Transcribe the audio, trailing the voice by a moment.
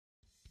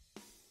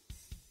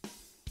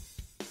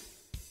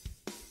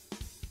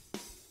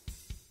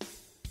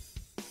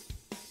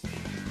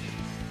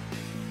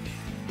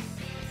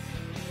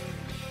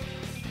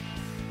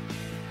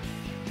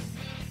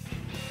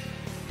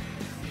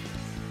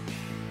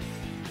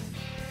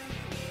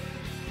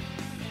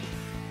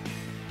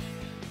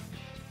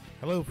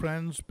Hello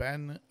friends,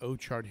 Ben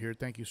Ochart here.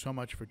 Thank you so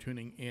much for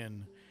tuning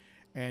in.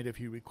 And if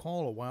you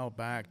recall a while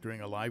back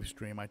during a live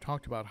stream, I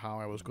talked about how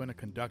I was going to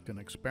conduct an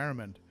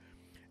experiment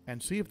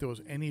and see if there was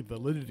any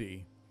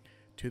validity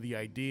to the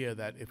idea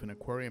that if an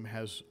aquarium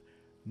has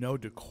no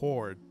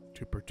decor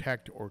to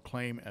protect or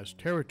claim as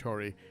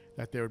territory,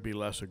 that there would be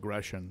less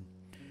aggression.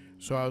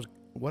 So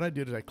what I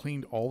did is I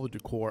cleaned all the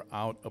decor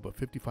out of a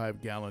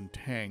 55-gallon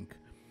tank,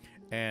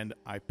 and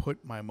I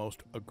put my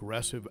most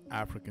aggressive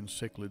African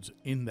cichlids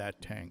in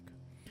that tank.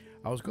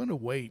 I was going to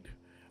wait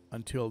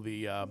until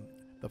the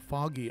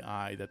foggy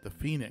eye, that the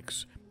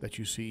phoenix that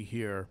you see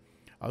here,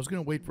 I was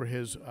going to wait for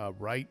his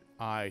right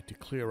eye to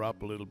clear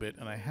up a little bit,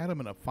 and I had him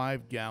in a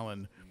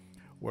 5-gallon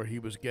where he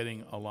was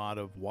getting a lot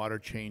of water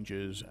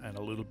changes and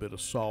a little bit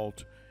of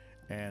salt,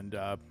 and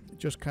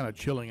just kind of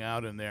chilling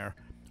out in there,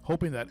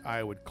 hoping that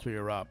eye would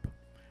clear up.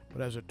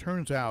 But as it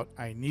turns out,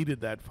 I needed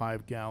that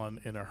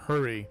 5-gallon in a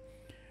hurry,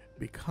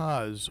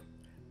 because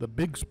the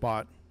big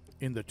spot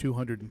in the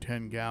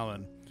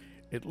 210-gallon,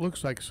 it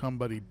looks like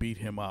somebody beat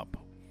him up.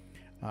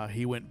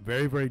 He went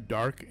very, very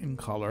dark in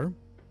color.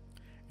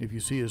 If you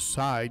see his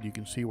side, you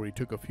can see where he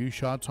took a few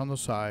shots on the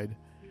side,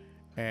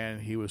 and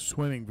he was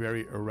swimming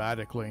very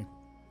erratically,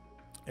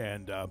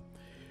 and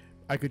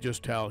I could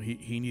just tell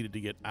he needed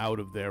to get out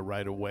of there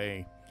right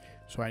away.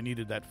 So I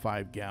needed that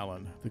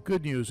 5-gallon. The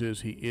good news is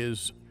he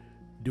is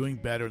doing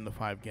better in the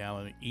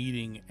 5-gallon,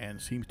 eating,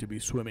 and seems to be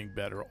swimming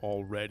better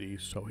already,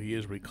 so he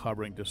is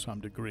recovering to some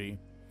degree.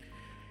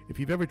 If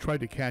you've ever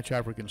tried to catch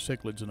African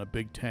cichlids in a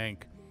big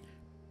tank,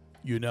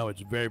 you know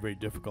it's very, very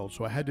difficult.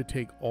 So I had to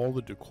take all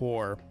the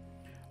decor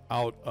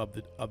out of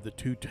the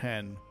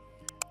 210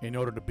 in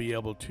order to be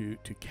able to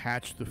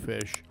catch the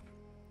fish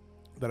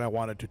that I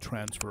wanted to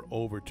transfer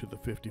over to the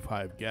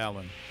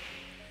 55-gallon.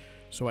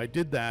 So I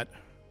did that,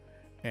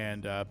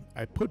 and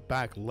I put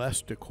back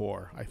less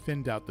decor. I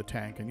thinned out the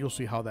tank, and you'll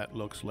see how that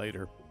looks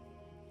later.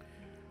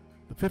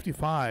 The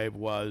 55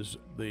 was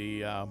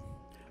the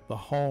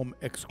home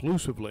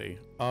exclusively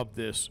of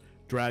this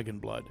dragon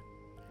blood.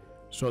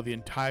 So the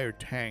entire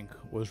tank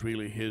was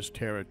really his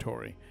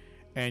territory.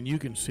 And you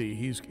can see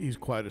he's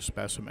quite a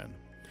specimen.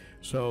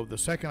 So the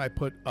second I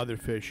put other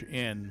fish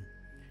in,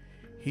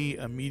 he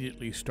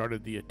immediately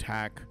started the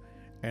attack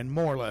and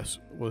more or less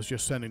was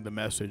just sending the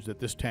message that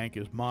this tank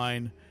is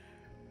mine,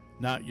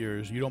 not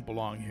yours. You don't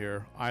belong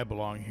here. I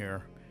belong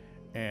here.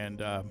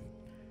 And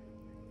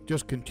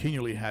just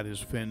continually had his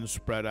fins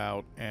spread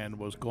out and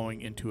was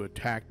going into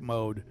attack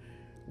mode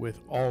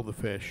with all the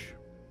fish.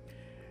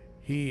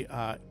 He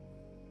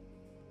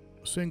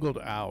singled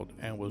out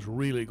and was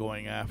really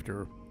going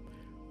after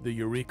the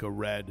Eureka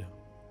Red.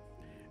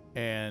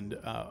 And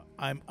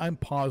I'm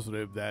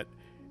positive that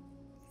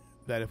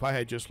if I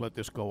had just let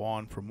this go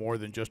on for more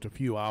than just a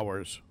few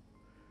hours,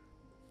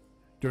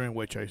 during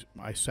which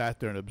I sat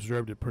there and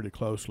observed it pretty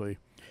closely,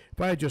 if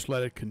I had just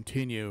let it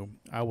continue,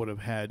 I would have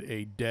had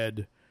a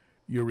dead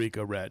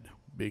Eureka Red,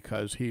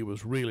 because he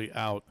was really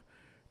out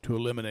to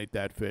eliminate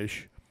that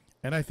fish.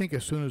 And I think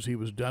as soon as he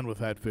was done with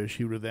that fish,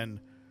 he would have then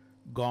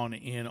gone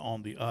in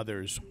on the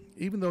others,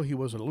 even though he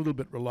was a little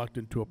bit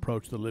reluctant to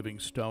approach the living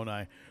stone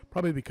eye,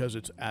 probably because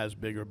it's as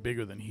big or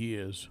bigger than he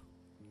is.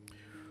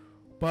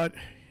 But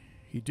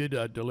he did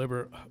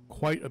deliver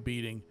quite a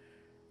beating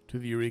to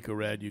the Eureka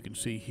Red, you can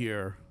see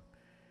here.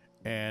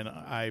 And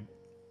I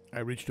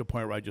reached a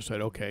point where I just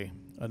said, okay,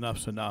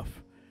 enough's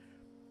enough.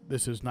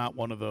 This is not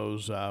one of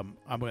those I'm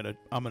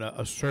gonna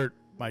assert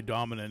my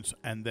dominance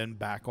and then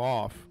back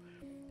off.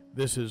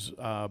 This is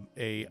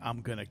a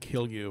I'm gonna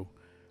kill you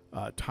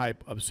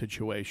type of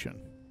situation.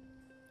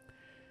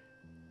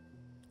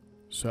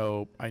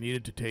 So I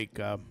needed to take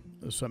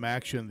some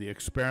action. The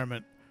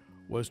experiment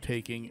was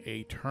taking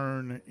a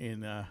turn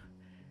in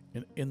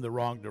the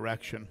wrong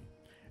direction,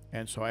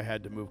 and so I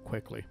had to move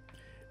quickly.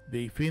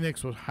 The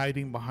phoenix was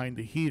hiding behind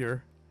the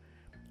heater,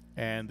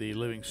 and the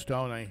living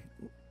stone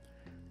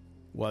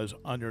was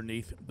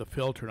underneath the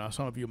filter. Now,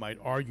 some of you might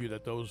argue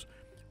that those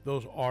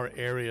are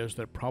areas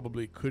that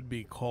probably could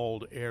be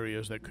called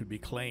areas that could be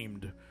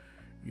claimed.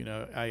 You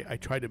know, I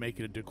tried to make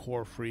it a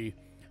decor-free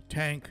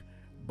tank,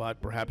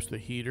 but perhaps the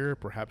heater,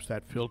 perhaps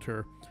that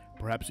filter,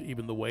 perhaps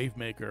even the wave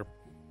maker,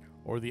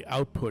 or the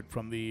output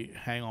from the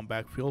hang-on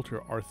back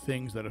filter are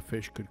things that a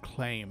fish could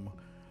claim.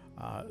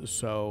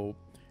 So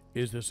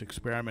is this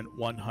experiment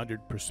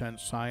 100%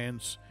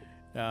 science?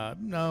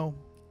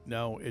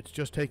 No, it's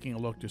just taking a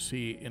look to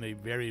see in a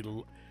very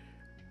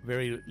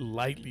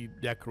lightly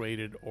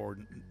decorated or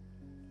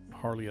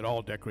hardly at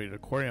all decorated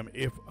aquarium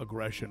if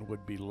aggression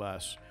would be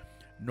less.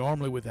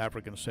 Normally with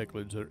African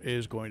cichlids, there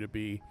is going to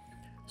be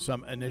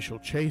some initial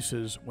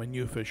chases when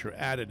new fish are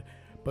added,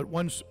 but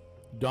once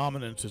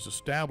dominance is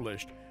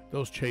established,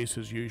 those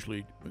chases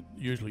usually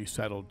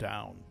settle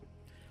down.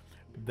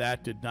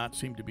 That did not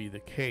seem to be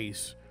the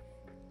case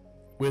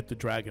with the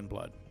dragon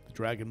blood. The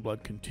dragon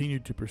blood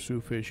continued to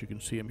pursue fish. You can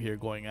see him here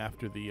going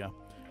after the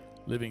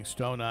living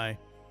stone eye,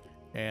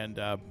 and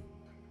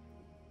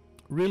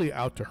really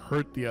out to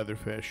hurt the other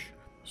fish.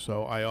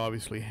 So I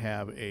obviously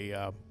have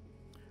a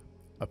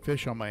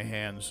fish on my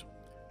hands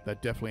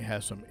that definitely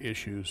has some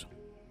issues.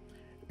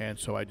 And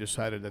so I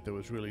decided that there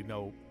was really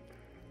no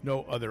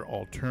other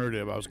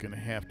alternative. I was going to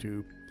have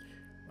to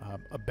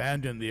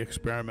abandon the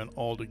experiment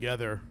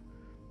altogether,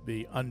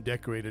 the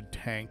undecorated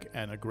tank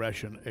and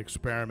aggression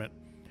experiment,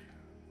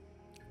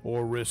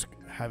 or risk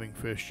having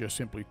fish just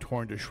simply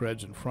torn to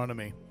shreds in front of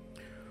me.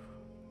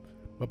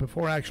 But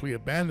before actually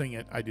abandoning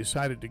it, I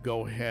decided to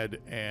go ahead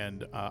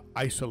and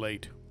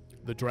isolate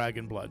the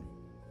dragon blood,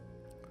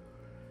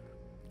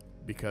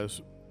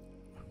 because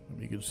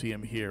you can see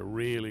him here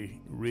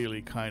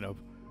really kind of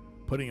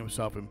putting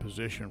himself in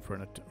position for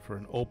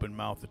an open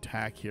mouth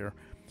attack here.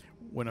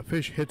 When a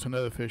fish hits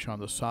another fish on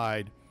the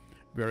side,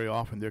 very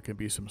often there can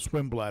be some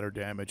swim bladder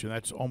damage, and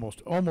that's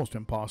almost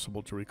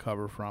impossible to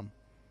recover from.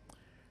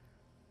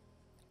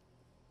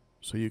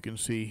 So you can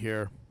see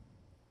here,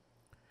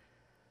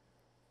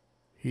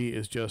 he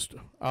is just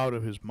out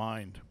of his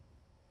mind.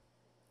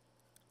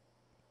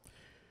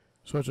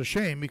 So it's a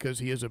shame, because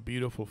he is a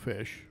beautiful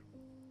fish,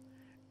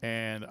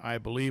 and I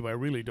believe I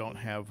really don't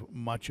have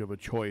much of a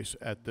choice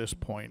at this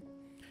point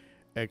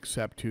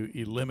except to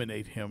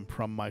eliminate him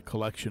from my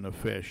collection of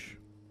fish.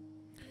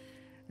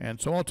 And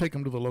so I'll take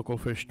him to the local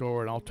fish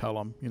store, and I'll tell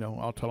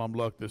him,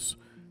 look, this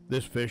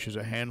fish is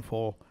a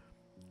handful.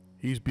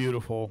 He's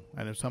beautiful,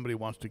 and if somebody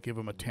wants to give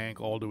him a tank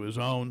all to his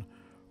own,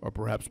 or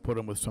perhaps put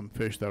him with some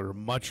fish that are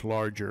much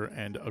larger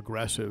and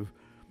aggressive,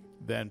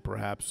 then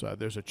perhaps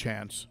there's a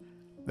chance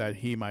that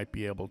he might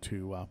be able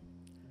to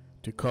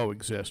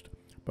coexist.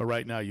 But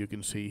right now you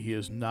can see he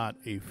is not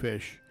a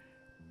fish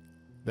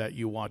that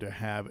you want to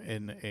have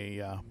in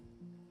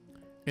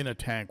a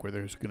tank where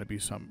there's going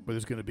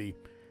to be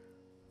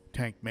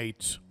tank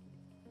mates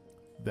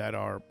that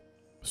are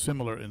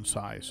similar in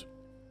size.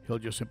 He'll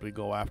just simply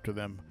go after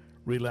them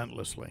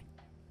relentlessly.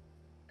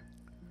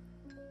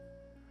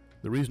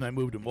 The reason I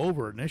moved him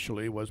over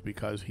initially was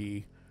because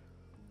he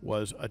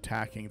was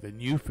attacking the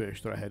new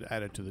fish that I had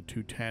added to the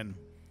 210.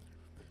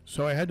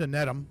 So I had to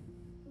net him.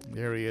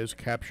 There he is,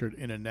 captured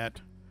in a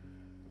net,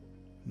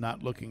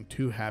 not looking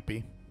too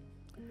happy.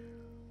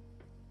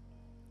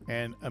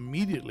 And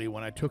immediately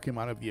when I took him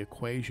out of the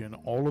equation,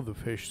 all of the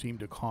fish seemed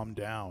to calm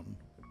down.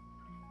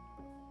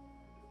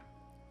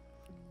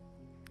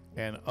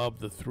 And of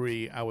the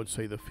three, I would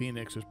say the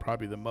Phoenix is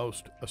probably the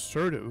most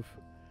assertive,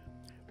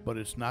 but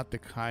it's not the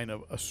kind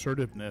of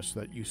assertiveness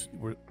that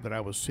I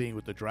was seeing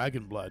with the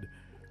dragon blood,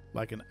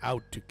 like an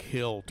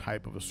out-to-kill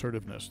type of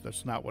assertiveness.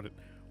 That's not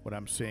what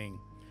I'm seeing.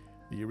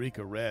 The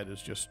Eureka Red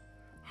is just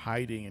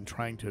hiding and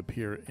trying to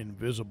appear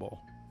invisible.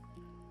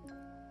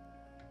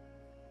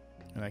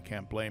 And I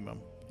can't blame him.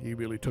 He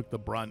really took the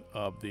brunt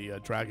of the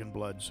dragon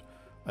blood's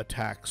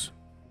attacks.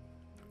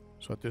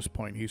 So at this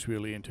point, he's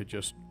really into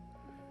just,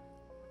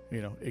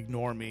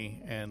 ignore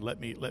me and let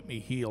me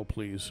heal,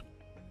 please.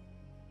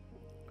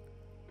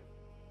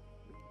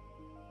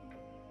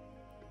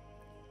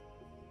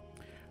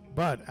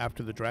 But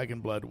after the dragon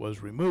blood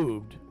was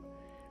removed,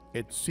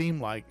 it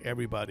seemed like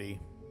everybody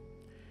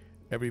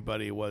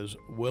was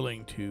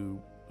willing to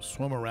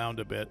swim around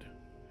a bit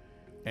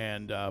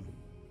and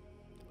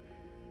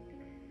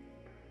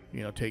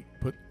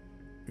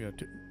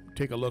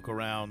take a look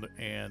around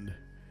and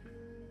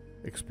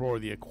explore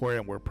the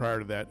aquarium, where prior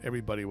to that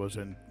everybody was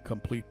in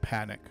complete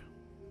panic.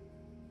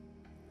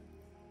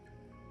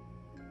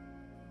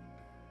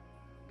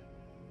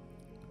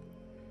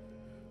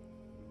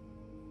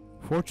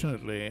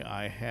 Fortunately,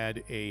 I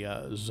had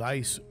a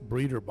Zeiss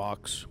breeder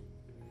box.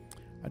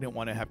 I didn't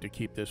want to have to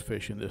keep this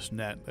fish in this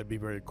net. That'd be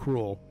very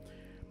cruel.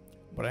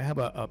 But I have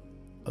a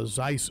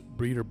Zeiss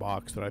breeder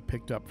box that I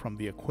picked up from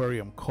the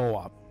aquarium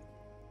co-op.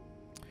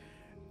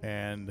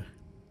 And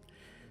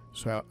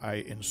so I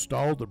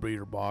installed the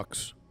breeder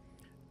box,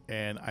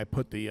 and I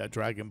put the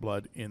dragon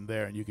blood in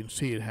there. And you can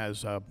see it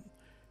has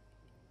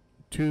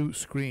two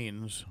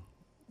screens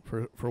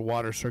for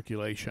water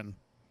circulation.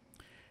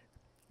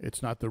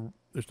 It's not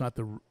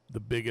the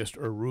biggest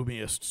or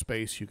roomiest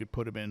space you could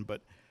put him in,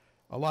 but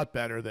a lot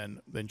better than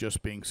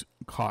just being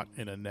caught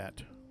in a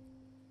net.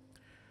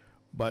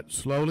 But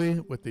slowly,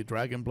 with the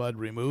dragon blood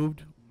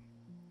removed,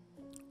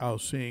 I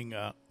was seeing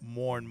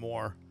more and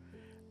more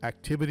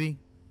activity.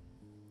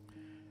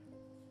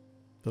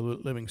 The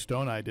living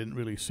stone eye didn't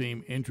really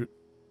seem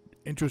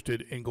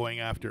interested in going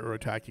after or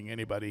attacking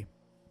anybody.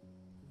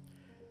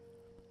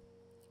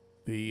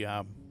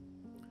 The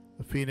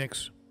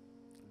Phoenix,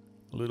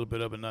 a little bit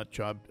of a nut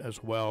job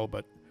as well,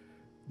 but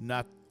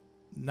not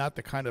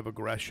the kind of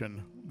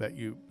aggression that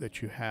you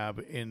have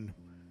in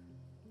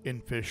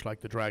fish like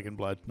the dragon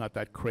blood. Not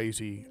that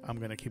crazy, I'm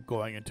going to keep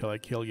going until I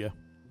kill you.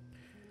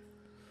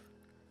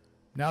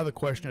 Now the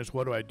question is,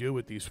 what do I do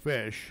with these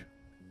fish?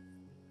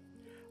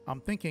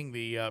 I'm thinking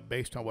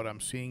based on what I'm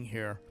seeing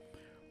here,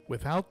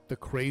 without the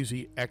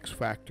crazy X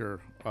factor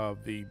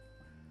of the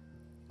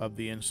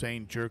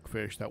insane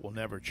jerkfish that will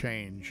never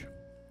change,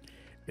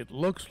 it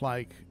looks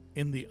like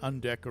in the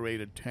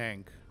undecorated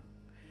tank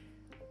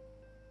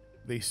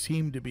they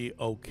seem to be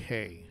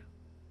okay.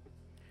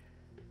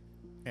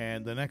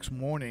 And the next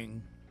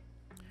morning,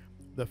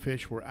 the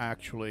fish were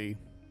actually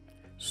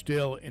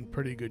still in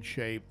pretty good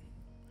shape.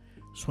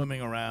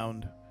 swimming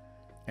around,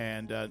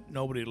 and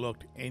nobody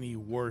looked any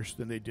worse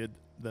than they did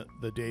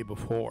the day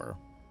before.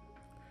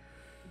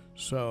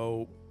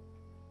 So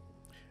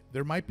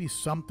there might be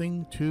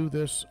something to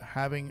this,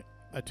 having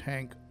a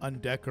tank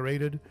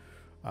undecorated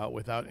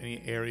without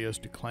any areas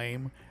to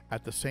claim.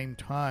 At the same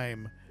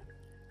time,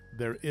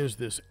 there is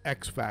this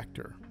X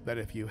factor that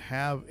if you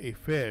have a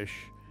fish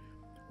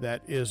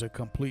that is a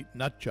complete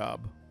nut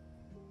job,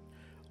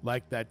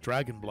 like that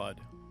dragon blood,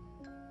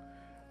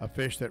 a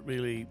fish that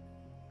really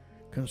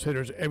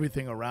considers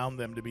everything around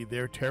them to be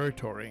their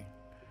territory,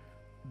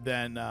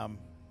 then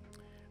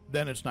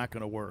it's not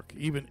going to work.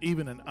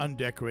 Even an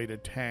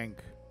undecorated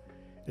tank,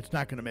 it's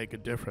not going to make a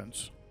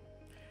difference.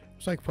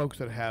 It's like folks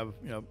that have,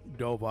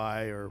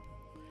 doveye or,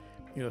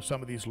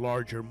 some of these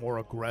larger, more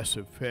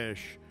aggressive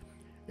fish.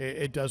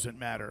 It doesn't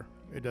matter.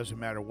 It doesn't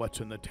matter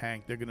what's in the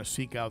tank. They're going to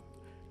seek out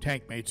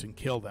tank mates and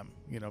kill them.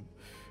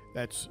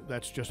 That's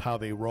just how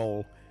they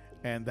roll.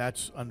 And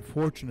that's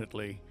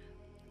unfortunately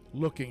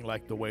looking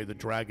like the way the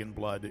dragon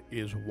blood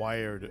is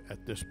wired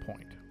at this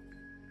point.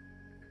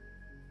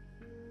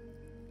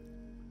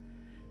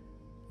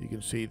 You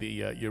can see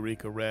the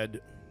Eureka Red.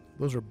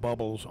 Those are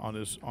bubbles on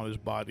his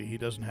body. He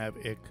doesn't have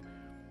ick,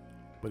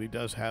 but he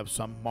does have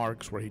some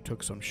marks where he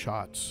took some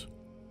shots.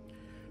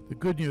 The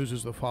good news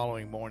is the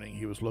following morning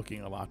he was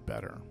looking a lot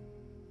better.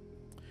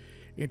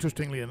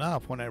 Interestingly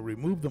enough, when I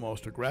removed the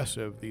most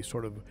aggressive, the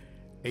sort of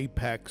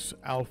apex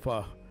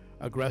alpha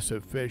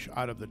aggressive fish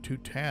out of the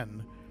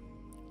 210,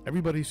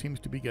 everybody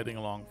seems to be getting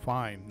along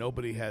fine.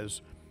 Nobody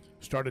has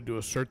started to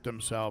assert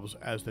themselves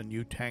as the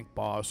new tank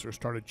boss or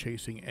started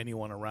chasing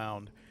anyone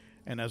around.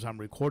 And as I'm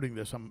recording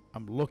this, I'm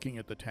looking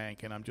at the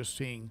tank and I'm just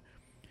seeing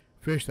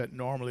fish that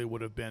normally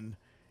would have been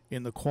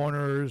in the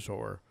corners,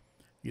 or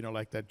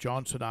like that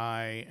Johnson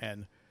eye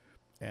and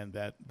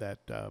that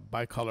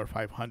bicolor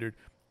 500.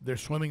 They're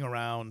swimming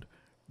around.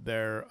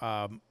 They're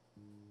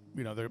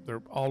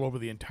they're all over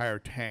the entire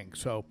tank.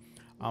 So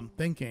I'm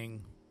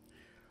thinking,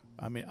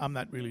 I'm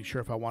not really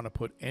sure if I want to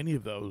put any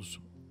of those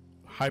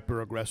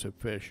hyper aggressive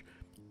fish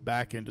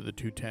back into the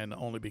 210,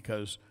 only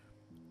because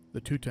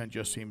the 210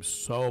 just seems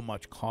so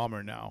much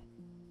calmer now.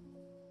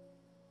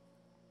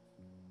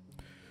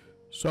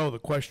 So the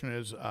question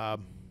is,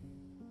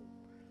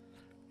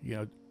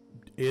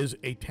 is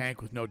a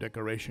tank with no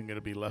decoration going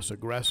to be less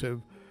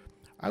aggressive?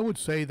 I would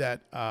say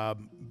that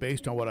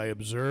based on what I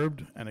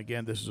observed, and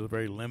again, this is a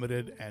very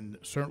limited and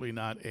certainly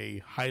not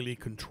a highly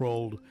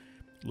controlled,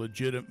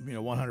 legitimate,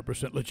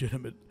 100%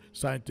 legitimate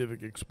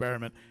scientific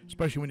experiment,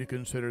 especially when you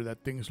consider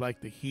that things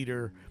like the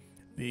heater,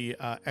 the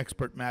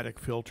Expertmatic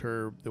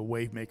filter, the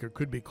wave maker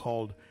could be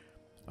called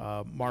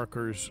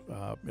markers,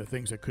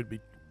 things that could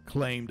be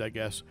claimed, I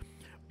guess.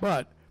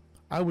 But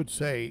I would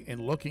say,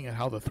 in looking at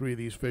how the three of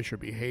these fish are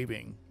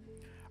behaving,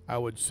 I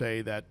would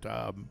say that,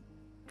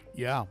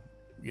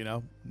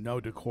 no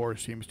decor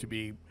seems to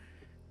be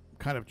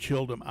kind of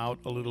chilled them out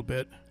a little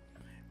bit.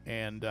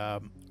 And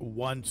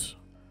once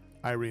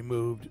I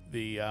removed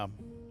the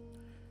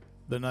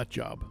nut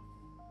job,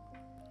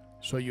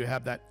 so you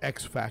have that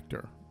X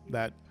factor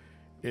that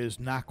is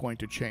not going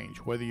to change,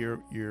 whether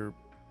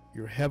you're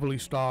heavily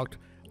stocked,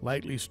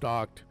 lightly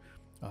stocked,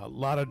 a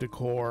lot of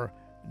decor,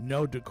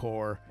 no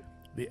decor.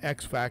 The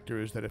X factor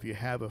is that if you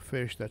have a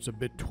fish that's a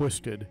bit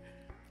twisted,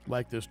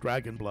 like this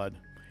dragon blood,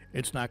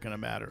 it's not going to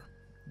matter.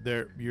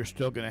 You're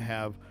still going to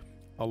have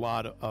a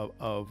lot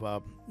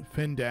of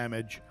fin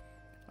damage.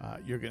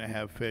 You're going to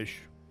have fish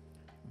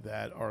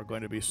that are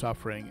going to be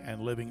suffering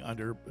and living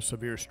under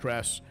severe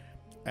stress,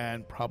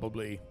 and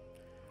probably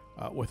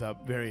with a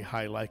very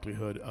high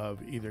likelihood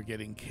of either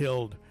getting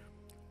killed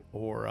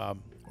or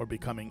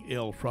becoming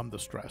ill from the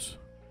stress.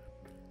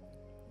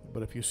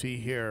 But if you see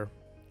here,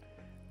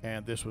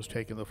 and this was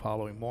taken the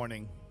following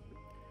morning,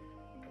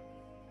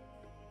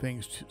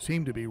 things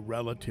seem to be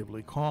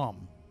relatively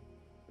calm.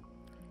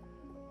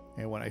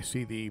 And when I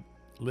see the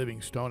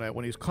living stone,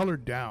 when he's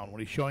colored down, when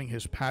he's showing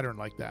his pattern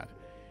like that,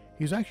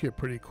 he's actually a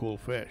pretty cool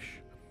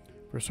fish.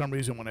 For some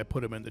reason, when I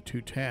put him in the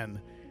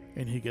 210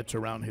 and he gets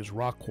around his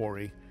rock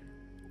quarry,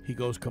 he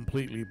goes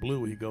completely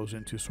blue. He goes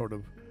into sort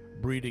of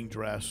breeding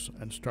dress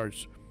and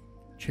starts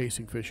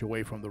chasing fish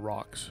away from the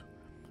rocks.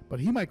 But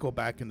he might go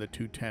back in the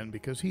 210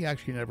 because he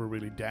actually never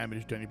really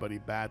damaged anybody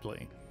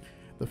badly.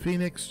 The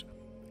Phoenix,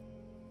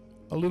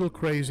 a little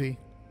crazy.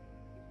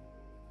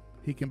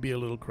 He can be a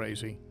little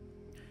crazy.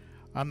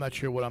 I'm not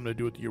sure what I'm going to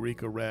do with the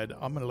Eureka Red.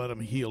 I'm going to let him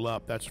heal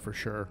up, that's for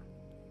sure.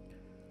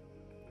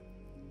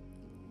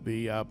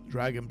 The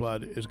Dragon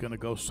Blood is going to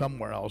go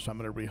somewhere else. I'm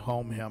going to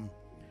rehome him.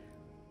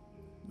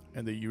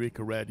 And the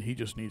Eureka Red, he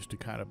just needs to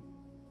kind of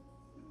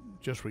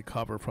just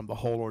recover from the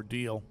whole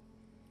ordeal.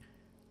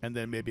 And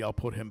then maybe I'll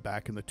put him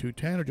back in the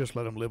 210 or just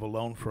let him live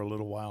alone for a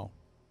little while.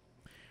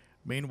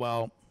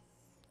 Meanwhile,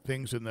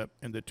 things in the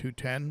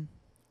 210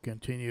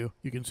 continue.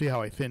 You can see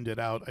how I thinned it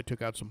out. I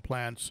took out some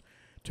plants,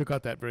 took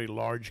out that very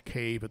large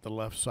cave at the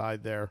left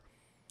side there,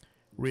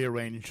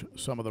 rearranged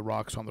some of the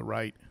rocks on the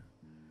right.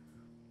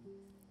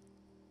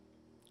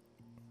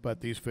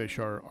 But these fish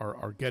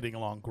are getting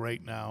along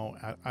great now.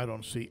 I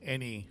don't see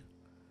any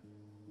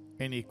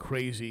any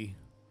crazy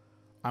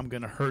I'm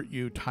going to hurt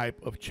you type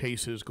of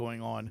chases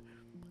going on.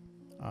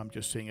 I'm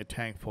just seeing a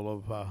tank full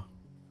of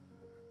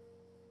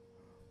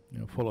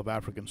full of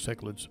African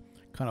cichlids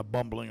kind of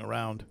bumbling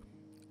around.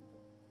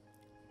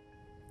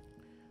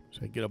 So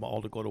I get them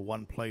all to go to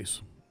one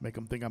place, make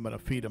them think I'm going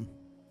to feed them.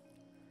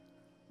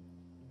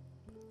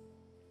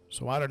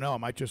 So I don't know, I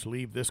might just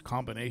leave this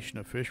combination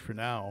of fish for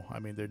now. I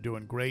mean, they're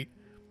doing great.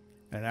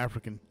 An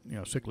African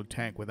cichlid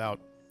tank without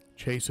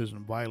chases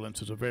and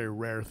violence is a very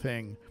rare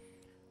thing.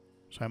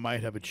 So I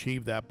might have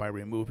achieved that by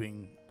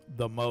removing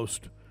the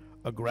most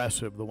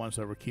aggressive, the ones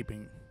that were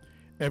keeping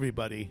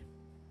everybody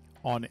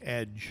on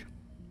edge.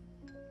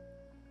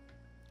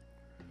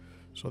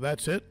 So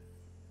that's it.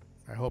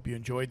 I hope you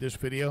enjoyed this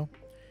video.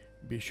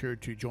 Be sure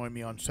to join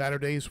me on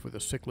Saturdays for the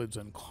Cichlids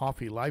and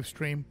Coffee live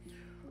stream.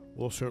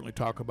 We'll certainly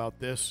talk about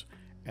this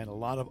and a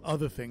lot of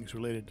other things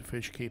related to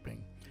fish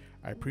keeping.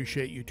 I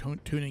appreciate you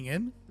tuning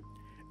in,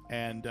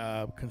 and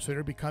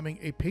consider becoming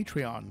a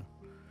Patreon.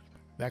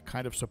 That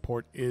kind of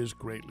support is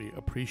greatly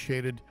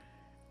appreciated.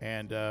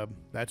 And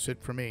that's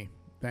it for me.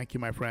 Thank you,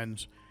 my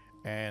friends,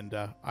 and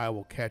I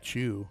will catch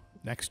you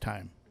next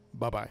time.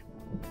 Bye-bye.